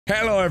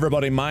Hello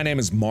everybody, my name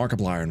is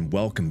Markiplier and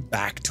welcome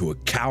back to A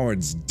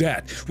Coward's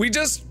Death. We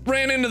just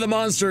ran into the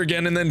monster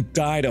again and then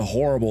died a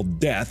horrible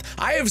death.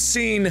 I have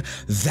seen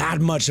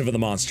that much of the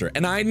monster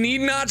and I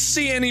need not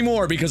see any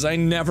more because I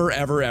never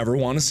ever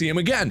want to see him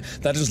again.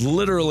 That is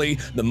literally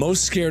the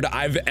most scared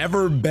I've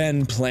ever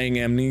been playing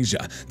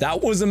Amnesia.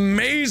 That was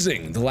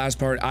amazing. The last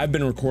part, I've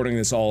been recording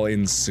this all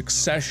in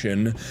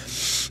succession,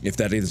 if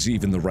that is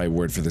even the right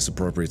word for this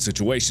appropriate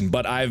situation,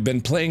 but I've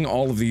been playing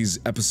all of these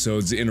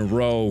episodes in a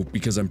row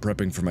because I'm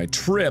prepping for my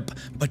trip,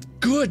 but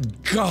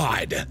good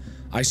God,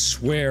 I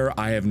swear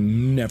I have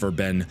never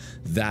been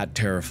that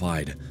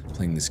terrified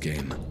playing this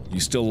game. You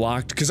still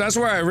locked? Because that's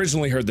where I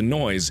originally heard the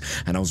noise,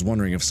 and I was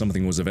wondering if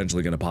something was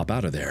eventually gonna pop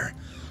out of there.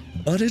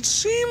 But it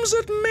seems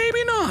that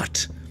maybe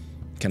not.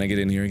 Can I get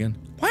in here again?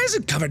 Why is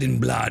it covered in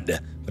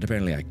blood? But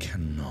apparently I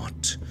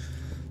cannot.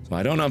 So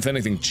I don't know if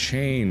anything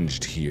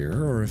changed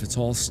here, or if it's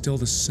all still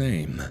the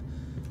same.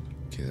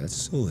 Okay, that's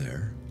still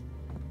there.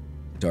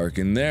 Dark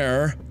in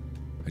there.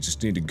 I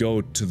just need to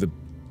go to the...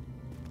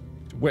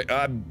 Wait,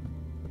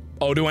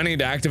 oh, do I need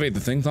to activate the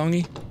thing,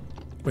 Thongy?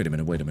 Wait a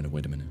minute, wait a minute,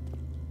 wait a minute.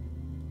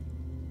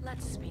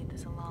 Let's speed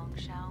this along,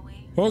 shall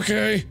we?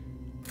 Okay.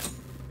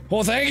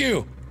 Well, thank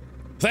you!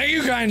 Thank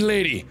you, kind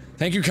lady!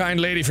 Thank you, kind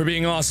lady, for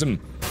being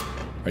awesome.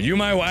 Are you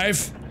my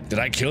wife? Did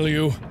I kill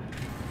you?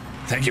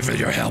 Thank you for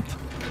your help.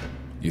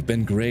 You've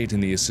been great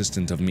in the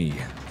assistant of me.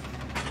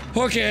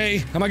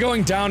 Okay, am I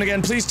going down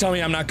again? Please tell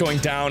me I'm not going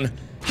down.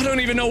 I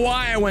don't even know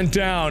why I went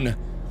down.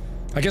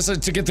 I guess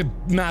to get the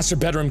master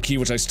bedroom key,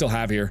 which I still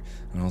have here.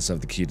 I also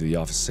have the key to the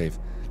office safe.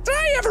 Did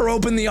I ever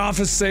open the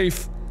office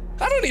safe?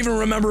 I don't even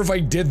remember if I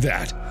did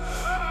that.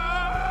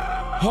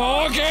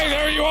 Okay,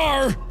 there you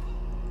are.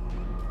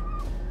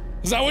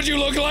 Is that what you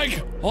look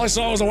like? All I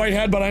saw was a white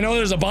head, but I know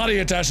there's a body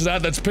attached to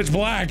that that's pitch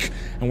black.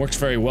 And works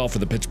very well for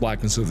the pitch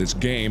blackness of this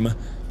game.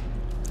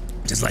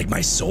 Just like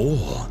my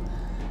soul.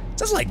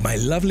 Just like my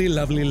lovely,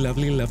 lovely,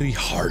 lovely, lovely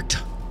heart.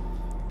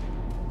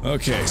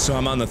 Okay, so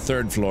I'm on the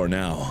 3rd floor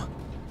now.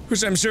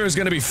 Which I'm sure is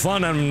gonna be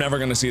fun. I'm never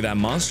gonna see that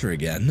monster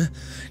again.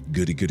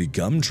 Goody goody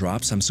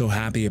gumdrops, I'm so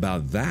happy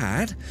about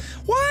that.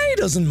 Why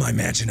doesn't my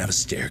mansion have a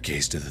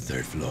staircase to the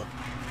 3rd floor?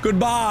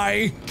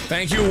 Goodbye!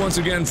 Thank you once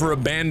again for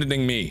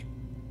abandoning me.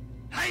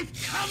 I've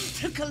come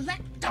to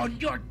collect on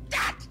your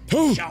debt,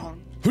 Who?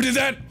 Sean. Who did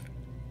that?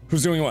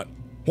 Who's doing what?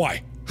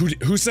 Why?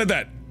 Who said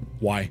that?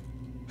 Why?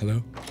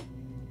 Hello?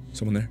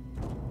 Someone there?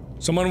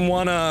 Someone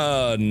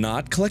wanna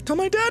not collect on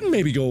my debt and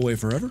maybe go away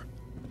forever?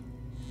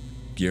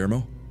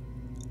 Guillermo?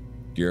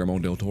 Guillermo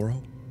del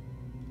Toro?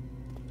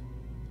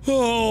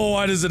 Oh,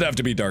 why does it have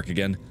to be dark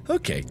again?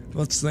 Okay,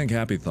 let's think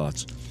happy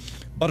thoughts.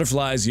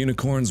 Butterflies,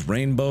 unicorns,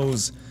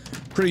 rainbows.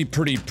 Pretty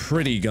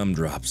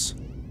gumdrops.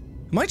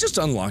 Am I just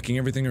unlocking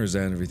everything, or is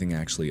that everything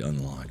actually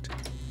unlocked?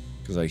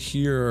 Because I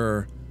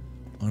hear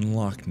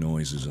unlock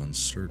noises on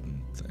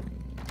certain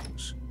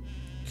things.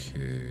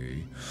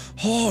 Okay.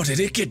 Oh, did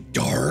it get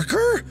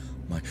darker?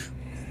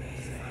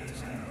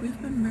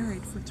 We've been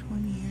married for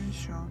 20 years,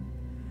 Sean.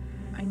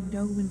 I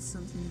know when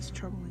something is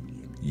troubling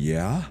you.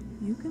 Yeah?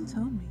 You can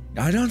tell me.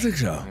 I don't think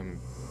so. I'm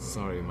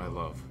sorry, my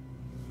love.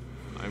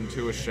 I'm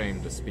too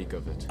ashamed to speak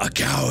of it. A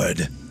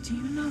coward. Do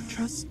you not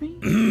trust me?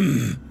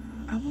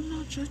 I will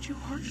not judge you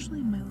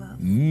harshly, my love.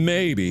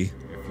 Maybe.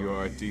 If you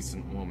are a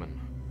decent woman,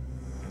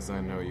 as I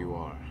know you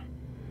are,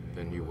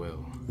 then you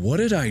will. What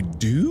did I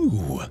do?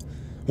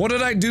 What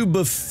did I do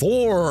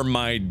before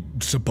my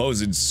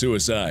supposed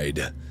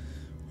suicide?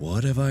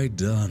 What have I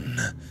done?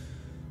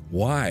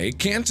 Why? It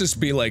can't just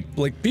be like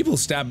people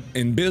stab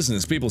in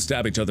business, people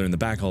stab each other in the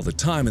back all the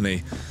time and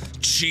they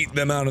cheat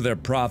them out of their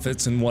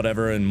profits and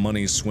whatever and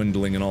money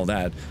swindling and all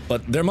that.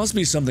 But there must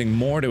be something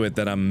more to it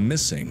that I'm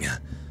missing.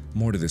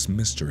 More to this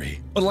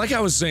mystery. But like I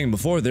was saying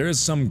before, there is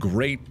some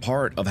great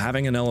part of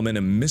having an element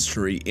of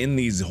mystery in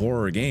these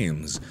horror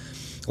games.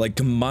 Like,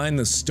 combine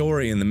the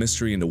story and the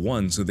mystery into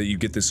one so that you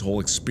get this whole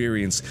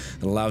experience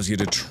that allows you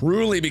to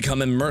truly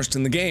become immersed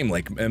in the game.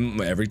 Like,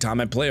 every time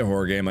I play a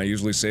horror game, I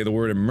usually say the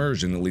word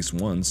immersion at least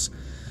once.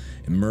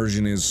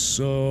 Immersion is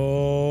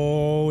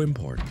so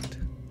important.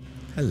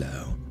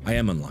 Hello. I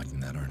am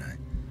unlocking that, aren't I?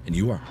 And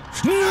you are.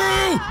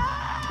 No!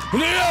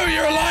 No,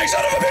 you're a lying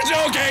son of a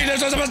bitch! Okay,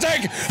 this was a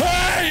mistake!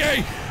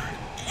 Hey!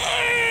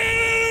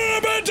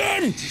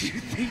 Bedtime! Do you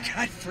think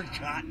I'd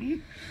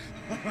forgotten?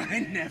 I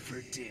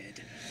never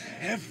did.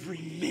 Every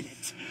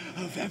minute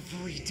of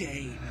every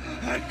day,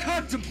 I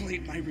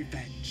contemplate my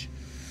revenge.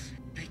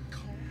 They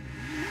call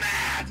me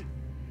mad!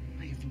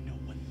 I have no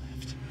one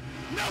left.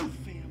 No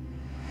family.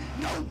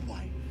 No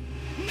wife.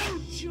 No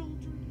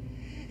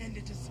children. And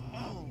it is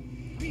all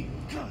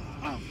because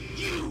of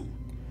you!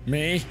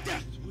 Me?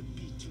 Death would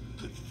be too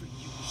good for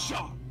you,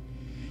 Sean.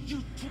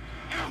 You took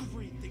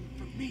everything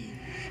from me,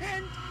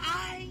 and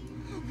I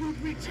will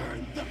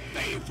return the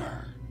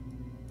favor.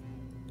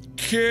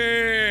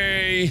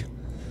 Okay.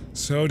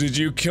 So did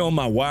you kill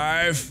my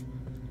wife?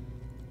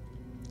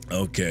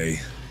 Okay.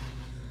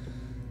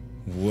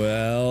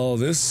 Well,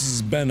 this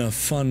has been a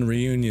fun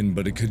reunion,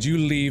 but could you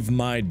leave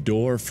my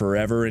door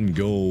forever and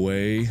go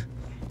away?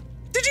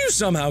 Did you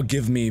somehow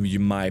give me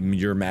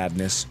your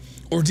madness?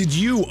 Or did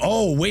you?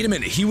 Oh, wait a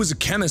minute. He was a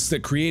chemist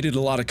that created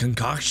a lot of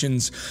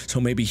concoctions, so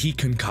maybe he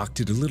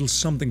concocted a little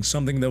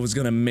something that was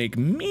gonna make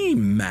me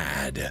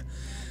mad.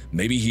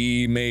 Maybe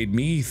he made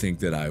me think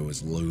that I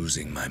was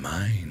losing my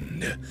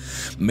mind.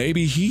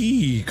 Maybe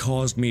he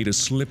caused me to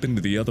slip into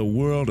the other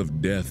world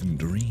of death and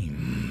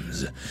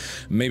dreams.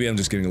 Maybe I'm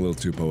just getting a little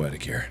too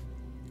poetic here.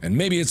 And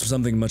maybe it's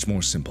something much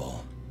more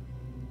simple.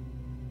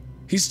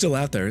 He's still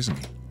out there, isn't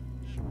he?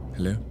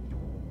 Hello?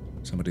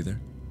 Somebody there?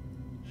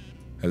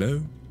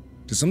 Hello?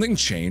 Did something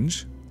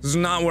change? This is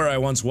not where I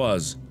once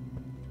was.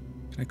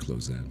 Can I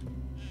close that?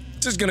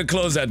 Just gonna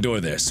close that door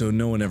there so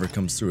no one ever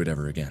comes through it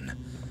ever again.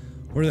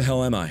 Where the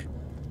hell am I?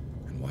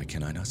 And why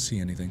can I not see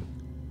anything?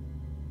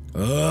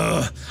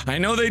 Ugh! I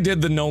know they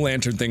did the no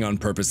lantern thing on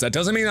purpose. That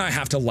doesn't mean I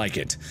have to like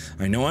it.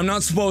 I know I'm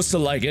not supposed to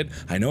like it.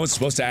 I know it's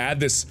supposed to add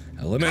this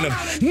element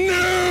of—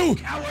 No!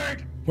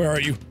 Coward! Where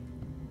are you?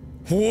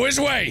 Which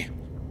way?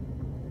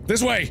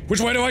 This way. Which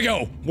way do I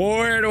go?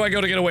 Where do I go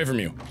to get away from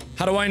you?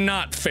 How do I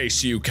not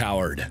face you,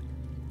 coward?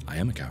 I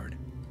am a coward.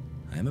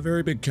 I am a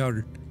very big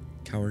coward.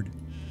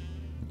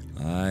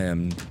 I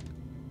am—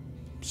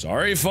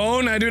 Sorry,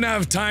 phone, I do not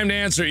have time to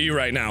answer you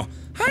right now.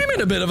 I'm in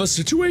a bit of a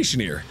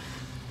situation here.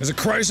 There's a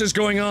crisis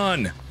going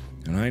on,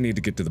 and I need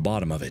to get to the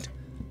bottom of it,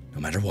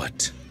 no matter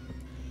what.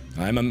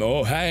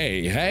 Oh,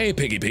 hey,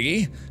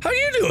 Piggy. How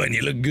you doing?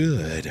 You look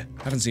good.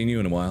 Haven't seen you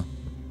in a while.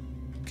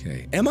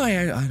 Okay, am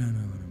I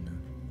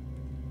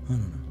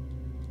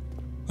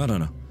don't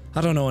know.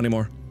 I don't know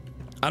anymore.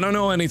 I don't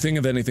know anything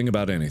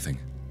about anything.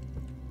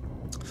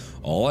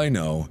 All I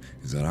know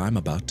is that I'm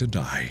about to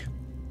die.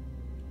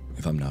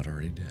 If I'm not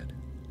already dead.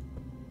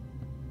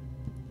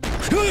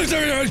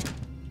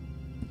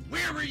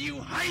 Where were you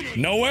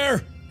hiding?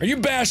 Nowhere? Are you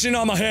bashing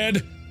on my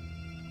head?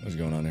 What's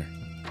going on there?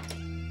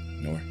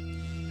 Nowhere.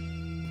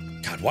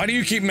 God, why do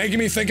you keep making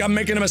me think I'm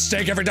making a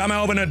mistake every time I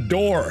open a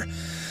door?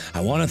 I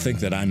want to think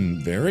that I'm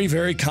very,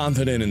 very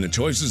confident in the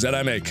choices that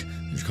I make.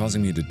 It's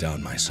causing me to doubt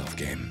myself,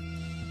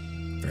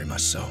 game. Very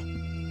much so.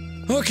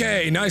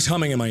 Okay, nice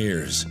humming in my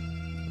ears.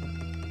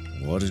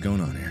 What is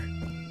going on here?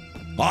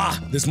 Ah,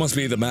 this must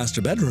be the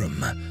master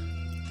bedroom.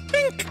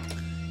 Bink!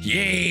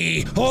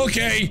 Yay!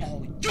 Okay!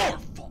 All your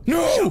fault.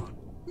 No!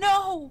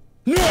 No!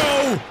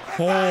 No!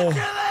 Oh.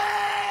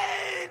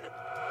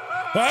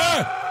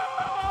 Ah!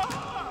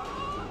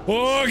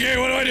 Okay,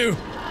 what do I do?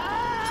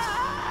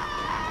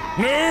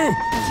 No!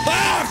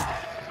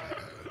 Ah!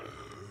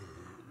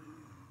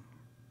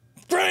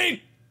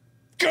 Great!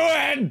 Go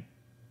ahead!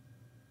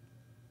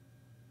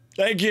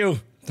 Thank you.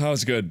 That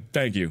was good.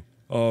 Thank you.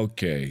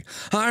 Okay.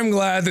 I'm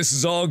glad this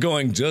is all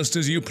going just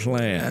as you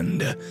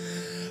planned.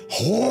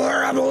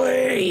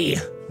 Horribly!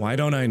 Why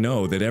don't I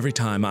know that every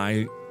time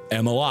I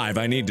am alive,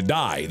 I need to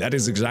die? That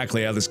is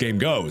exactly how this game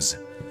goes.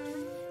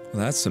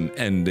 Well, that's some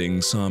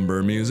ending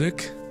somber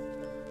music.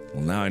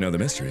 Well, now I know the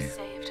mystery.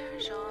 Saved her,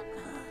 Jean.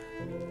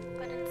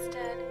 But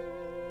instead,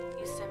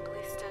 you simply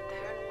stood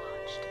there and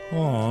watched.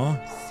 Aww.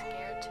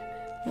 Scared to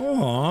move.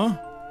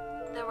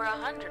 Aww. There were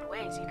 100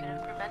 ways you could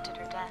have prevented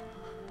her death.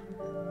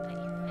 But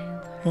you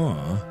failed her.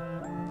 Aww.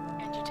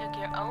 And you took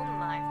your own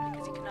life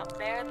because you could not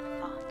bear the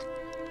thought.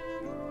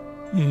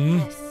 Hmm.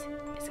 This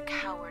is a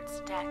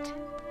coward's debt.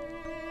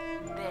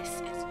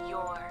 This is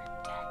your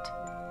debt.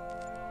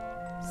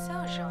 So,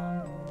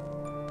 Jean,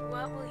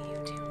 what will you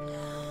do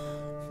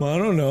now? I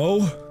don't know.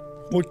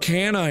 What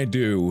can I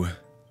do?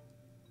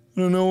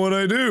 I don't know what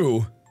I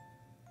do.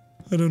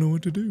 I don't know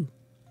what to do.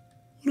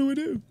 What do I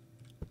do?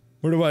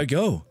 Where do I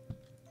go?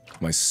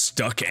 Am I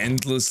stuck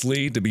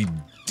endlessly to be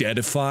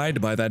deadified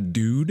by that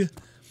dude?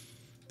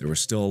 There were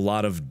still a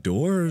lot of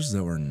doors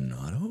that were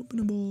not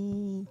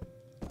openable.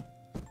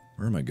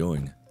 Where am I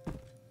going?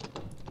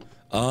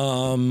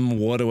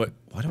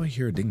 Why do I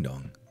hear a ding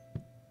dong?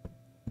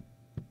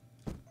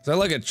 Is that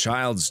like a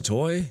child's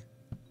toy?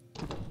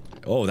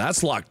 Oh,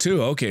 that's locked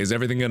too. Okay, is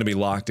everything gonna be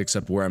locked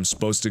except where I'm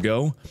supposed to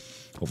go?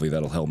 Hopefully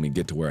that'll help me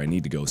get to where I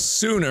need to go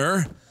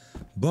sooner.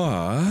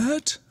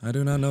 But I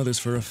do not know this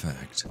for a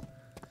fact.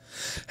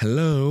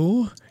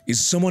 Hello?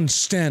 Is someone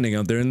standing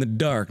out there in the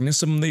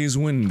darkness of these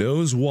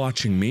windows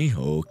watching me?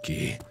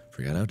 Okay.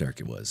 Forgot how dark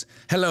it was.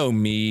 Hello,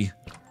 me.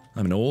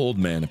 I'm an old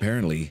man,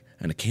 apparently,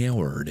 and a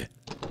coward.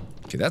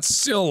 Okay, that's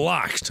still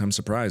locked. I'm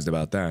surprised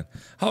about that.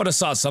 I would have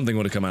thought something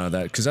would have come out of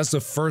that, because that's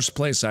the first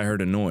place I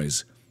heard a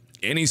noise.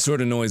 Any sort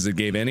of noise that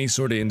gave any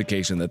sort of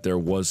indication that there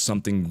was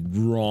something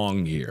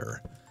wrong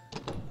here.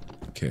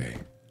 Okay.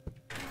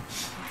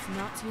 It's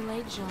not too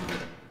late, Jean.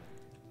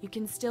 You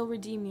can still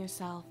redeem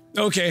yourself.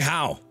 Okay,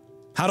 how?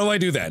 How do I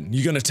do that?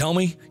 You gonna tell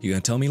me? You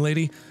gonna tell me,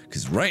 lady?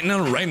 Because right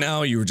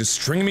now, you were just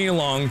stringing me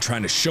along,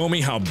 trying to show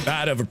me how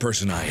bad of a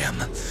person I am.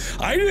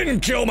 I didn't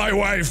kill my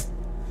wife,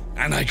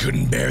 and I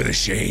couldn't bear the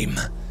shame.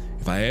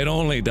 If I had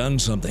only done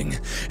something,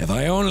 if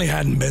I only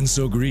hadn't been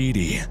so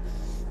greedy.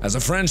 As a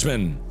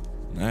Frenchman,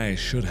 I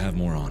should have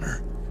more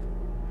honor.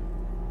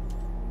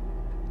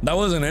 That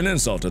wasn't an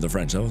insult to the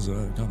French, that was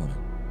a compliment.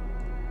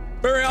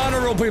 Very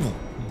honorable people.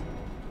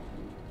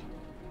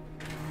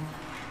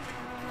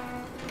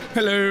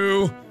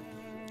 Hello.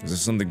 Is there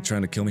something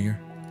trying to kill me here?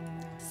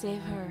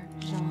 Save her,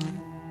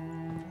 Jean.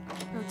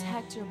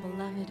 Protect your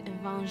beloved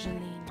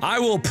Evangeline. I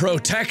will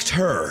protect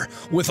her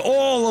with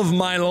all of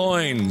my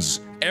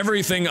loins.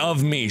 Everything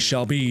of me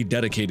shall be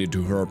dedicated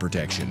to her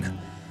protection.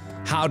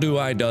 How do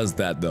I does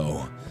that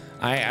though?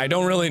 I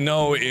don't really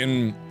know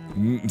in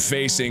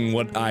facing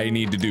what I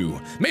need to do.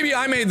 Maybe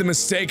I made the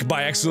mistake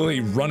by accidentally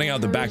running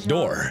out the back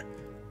door.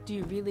 Do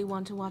you really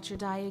want to watch her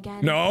die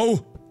again?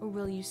 No. Or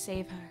will you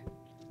save her?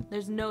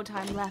 There's no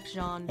time left,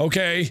 Jean.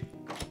 Okay.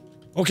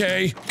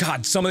 Okay.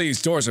 God, some of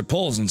these doors are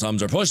pulls and some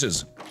are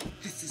pushes.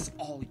 This is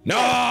all.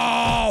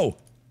 No!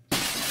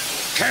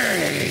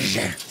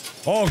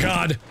 Oh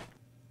God.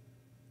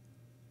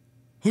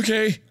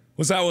 Okay.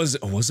 Was that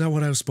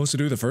what I was supposed to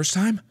do the first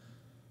time?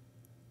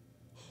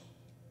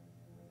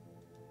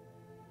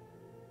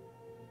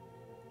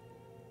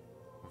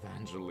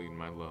 Evangeline,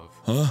 my love.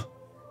 Huh?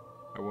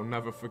 I will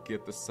never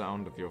forget the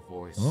sound of your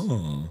voice.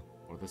 Oh.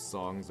 Or the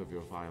songs of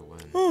your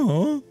violin.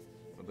 Oh.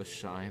 Or the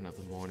shine of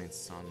the morning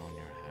sun on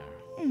your hair.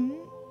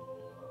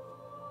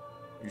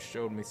 You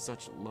showed me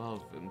such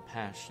love and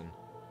passion,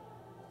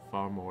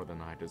 far more than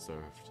I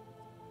deserved.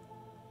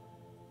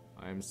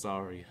 I am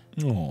sorry.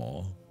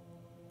 Oh.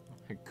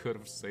 I could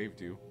have saved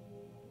you,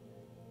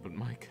 but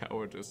my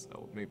cowardice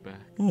held me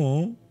back.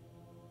 Oh.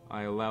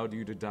 I allowed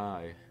you to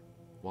die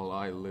while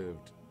I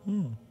lived.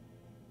 Oh.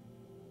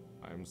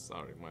 I am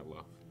sorry, my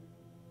love.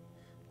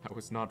 I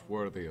was not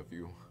worthy of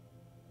you.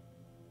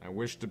 I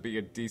wished to be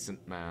a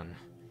decent man,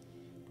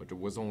 but it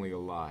was only a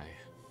lie.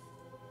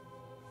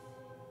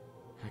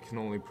 I can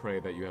only pray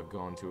that you have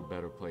gone to a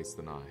better place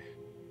than I.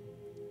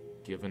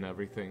 Given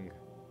everything,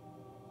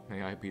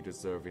 may I be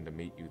deserving to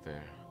meet you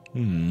there.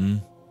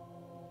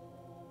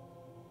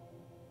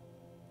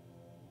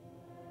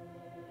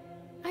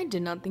 I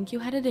did not think you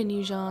had it in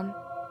you, Jean.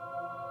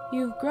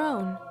 You've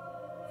grown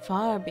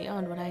far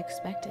beyond what I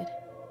expected.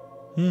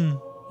 You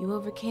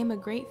overcame a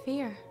great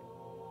fear.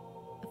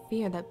 A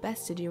fear that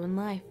bested you in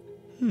life.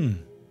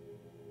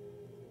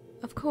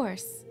 Of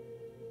course,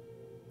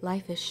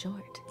 life is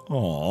short.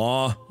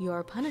 Aww.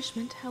 Your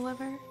punishment,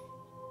 however,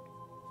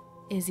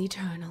 is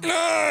eternal.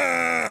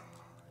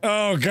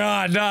 Oh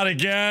God, not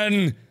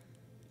again.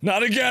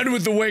 Not again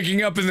with the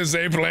waking up in the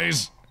same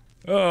place.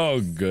 Oh,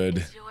 good.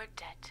 This is your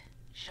debt,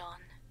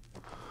 Jean.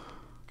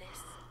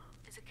 This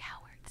is a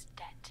coward's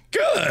debt.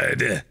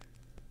 Good.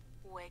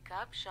 Wake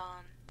up,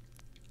 Jean.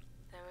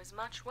 There is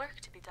much work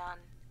to be done.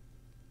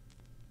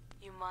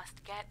 You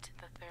must get to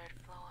the 3rd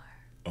floor.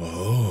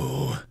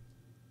 Oh.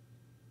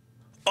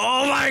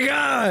 Oh my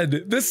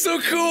God! That's so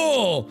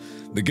cool!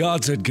 The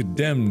gods had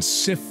condemned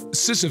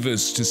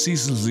Sisyphus to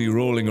ceaselessly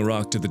rolling a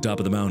rock to the top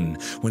of the mountain.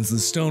 Whence the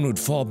stone would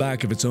fall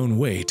back of its own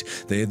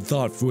weight, they had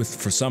thought for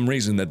some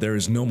reason that there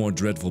is no more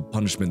dreadful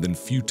punishment than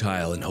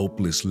futile and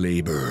hopeless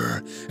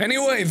labor.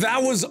 Anyway,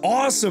 that was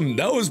awesome!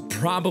 That was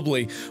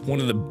probably one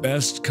of the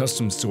best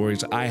custom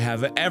stories I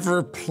have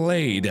ever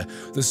played.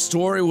 The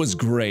story was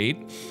great.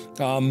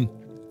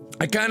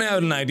 I kind of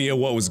had an idea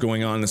what was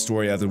going on in the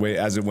story as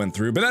it went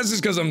through, but that's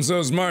just because I'm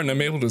so smart and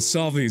I'm able to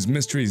solve these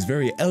mysteries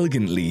very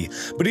elegantly.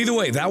 But either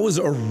way, that was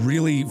a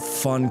really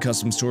fun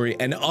custom story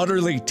and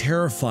utterly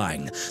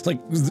terrifying. Like,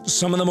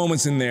 some of the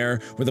moments in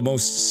there were the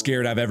most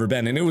scared I've ever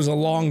been, and it was a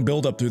long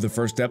build-up through the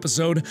first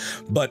episode,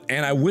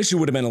 and I wish it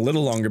would have been a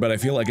little longer, but I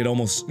feel like it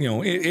almost, you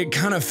know, it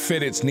kind of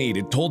fit its need.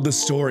 It told the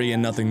story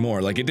and nothing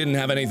more. Like, it didn't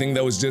have anything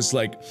that was just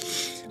like,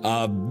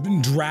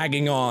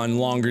 dragging on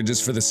longer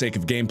just for the sake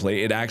of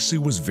gameplay. It actually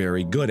was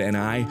very good, and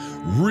I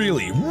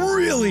really,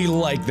 really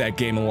like that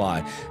game a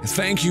lot.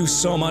 Thank you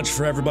so much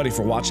for everybody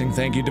for watching.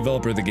 Thank you,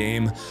 developer of the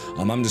game.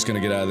 I'm just gonna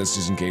get out of this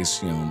just in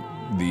case, you know,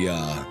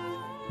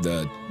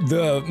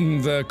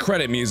 the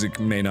credit music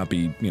may not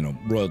be, you know,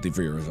 royalty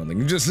free or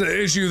something. Just an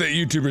issue that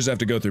YouTubers have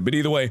to go through. But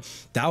either way,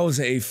 that was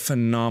a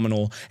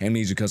phenomenal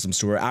Amnesia Custom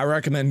Story. I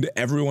recommend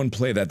everyone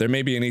play that. There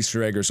may be an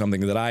Easter egg or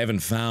something that I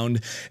haven't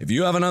found. If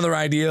you have another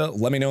idea,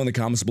 let me know in the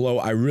comments below.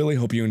 I really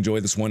hope you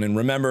enjoyed this one. And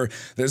remember,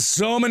 there's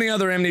so many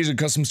other Amnesia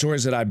Custom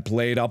Stories that I've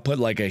played. I'll put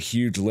like a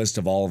huge list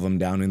of all of them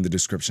down in the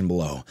description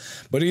below.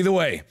 But either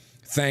way,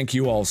 thank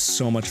you all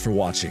so much for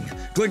watching.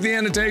 Click the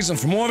annotation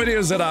for more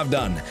videos that I've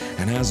done.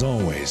 And as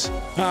always,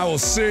 I will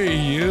see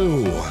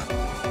you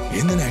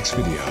in the next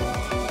video.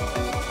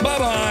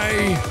 Bye-bye!